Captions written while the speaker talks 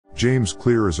James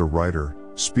Clear is a writer,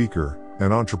 speaker,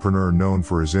 and entrepreneur known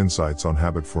for his insights on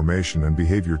habit formation and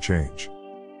behavior change.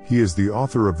 He is the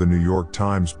author of the New York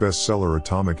Times bestseller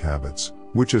Atomic Habits,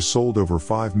 which has sold over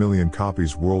 5 million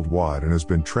copies worldwide and has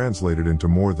been translated into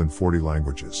more than 40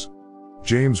 languages.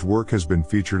 James' work has been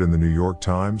featured in the New York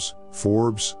Times,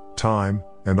 Forbes, Time,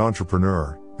 and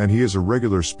Entrepreneur, and he is a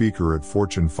regular speaker at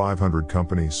Fortune 500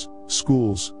 companies,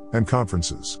 schools, and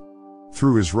conferences.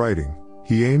 Through his writing,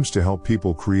 he aims to help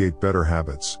people create better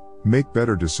habits, make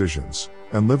better decisions,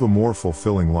 and live a more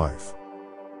fulfilling life.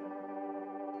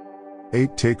 8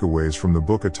 takeaways from the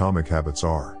book Atomic Habits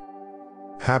are: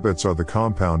 habits are the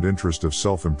compound interest of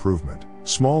self-improvement.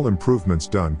 Small improvements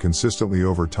done consistently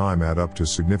over time add up to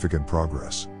significant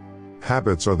progress.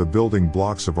 Habits are the building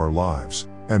blocks of our lives,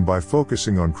 and by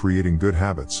focusing on creating good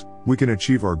habits, we can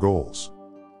achieve our goals.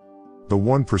 The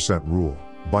 1% rule: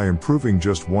 by improving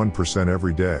just 1%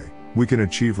 every day, we can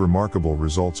achieve remarkable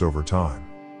results over time.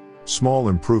 Small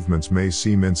improvements may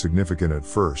seem insignificant at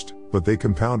first, but they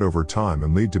compound over time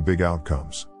and lead to big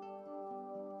outcomes.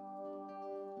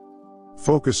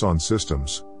 Focus on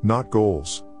systems, not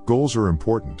goals. Goals are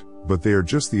important, but they are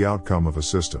just the outcome of a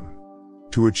system.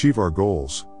 To achieve our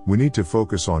goals, we need to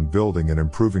focus on building and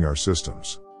improving our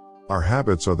systems. Our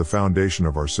habits are the foundation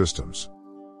of our systems.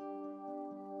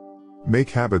 Make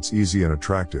habits easy and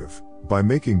attractive. By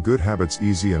making good habits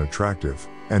easy and attractive,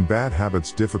 and bad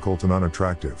habits difficult and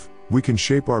unattractive, we can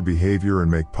shape our behavior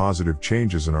and make positive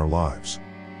changes in our lives.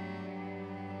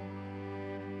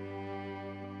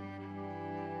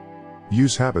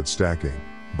 Use habit stacking.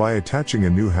 By attaching a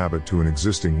new habit to an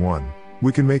existing one,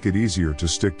 we can make it easier to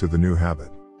stick to the new habit.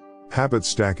 Habit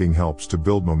stacking helps to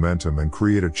build momentum and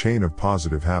create a chain of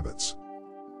positive habits.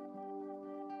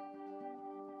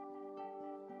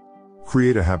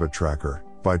 Create a habit tracker.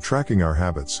 By tracking our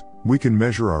habits, we can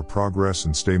measure our progress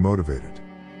and stay motivated.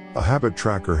 A habit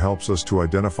tracker helps us to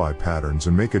identify patterns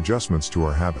and make adjustments to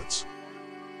our habits.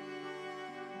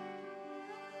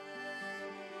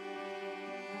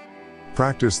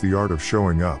 Practice the art of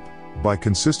showing up. By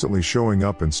consistently showing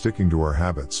up and sticking to our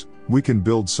habits, we can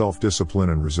build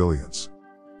self-discipline and resilience.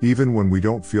 Even when we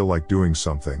don't feel like doing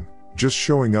something, just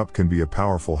showing up can be a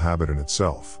powerful habit in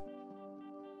itself.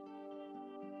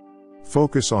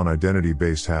 Focus on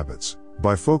identity-based habits.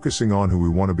 By focusing on who we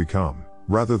want to become,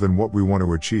 rather than what we want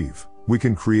to achieve, we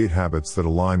can create habits that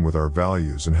align with our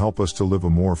values and help us to live a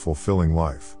more fulfilling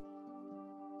life.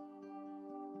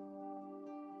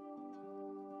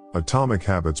 Atomic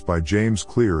Habits by James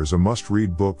Clear is a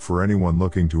must-read book for anyone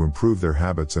looking to improve their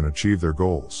habits and achieve their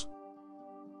goals.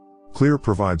 Clear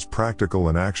provides practical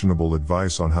and actionable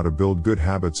advice on how to build good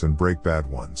habits and break bad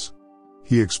ones.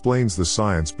 He explains the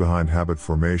science behind habit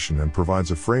formation and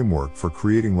provides a framework for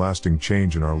creating lasting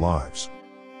change in our lives.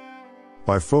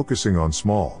 By focusing on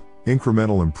small,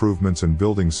 incremental improvements and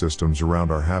building systems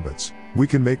around our habits, we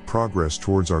can make progress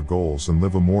towards our goals and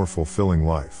live a more fulfilling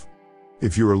life.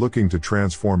 If you are looking to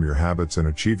transform your habits and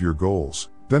achieve your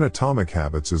goals, then Atomic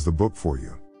Habits is the book for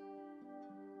you.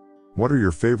 What are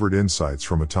your favorite insights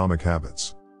from Atomic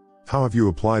Habits? How have you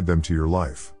applied them to your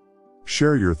life?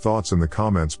 Share your thoughts in the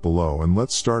comments below and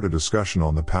let's start a discussion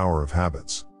on the power of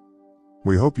habits.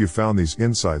 We hope you found these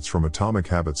insights from Atomic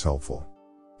Habits helpful.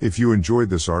 If you enjoyed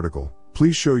this article,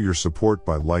 please show your support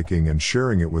by liking and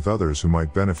sharing it with others who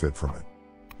might benefit from it.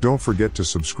 Don't forget to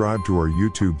subscribe to our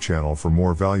YouTube channel for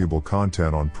more valuable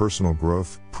content on personal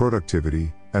growth,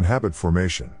 productivity, and habit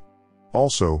formation.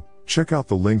 Also, check out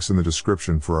the links in the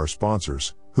description for our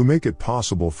sponsors, who make it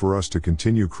possible for us to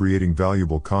continue creating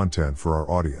valuable content for our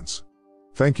audience.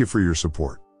 Thank you for your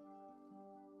support.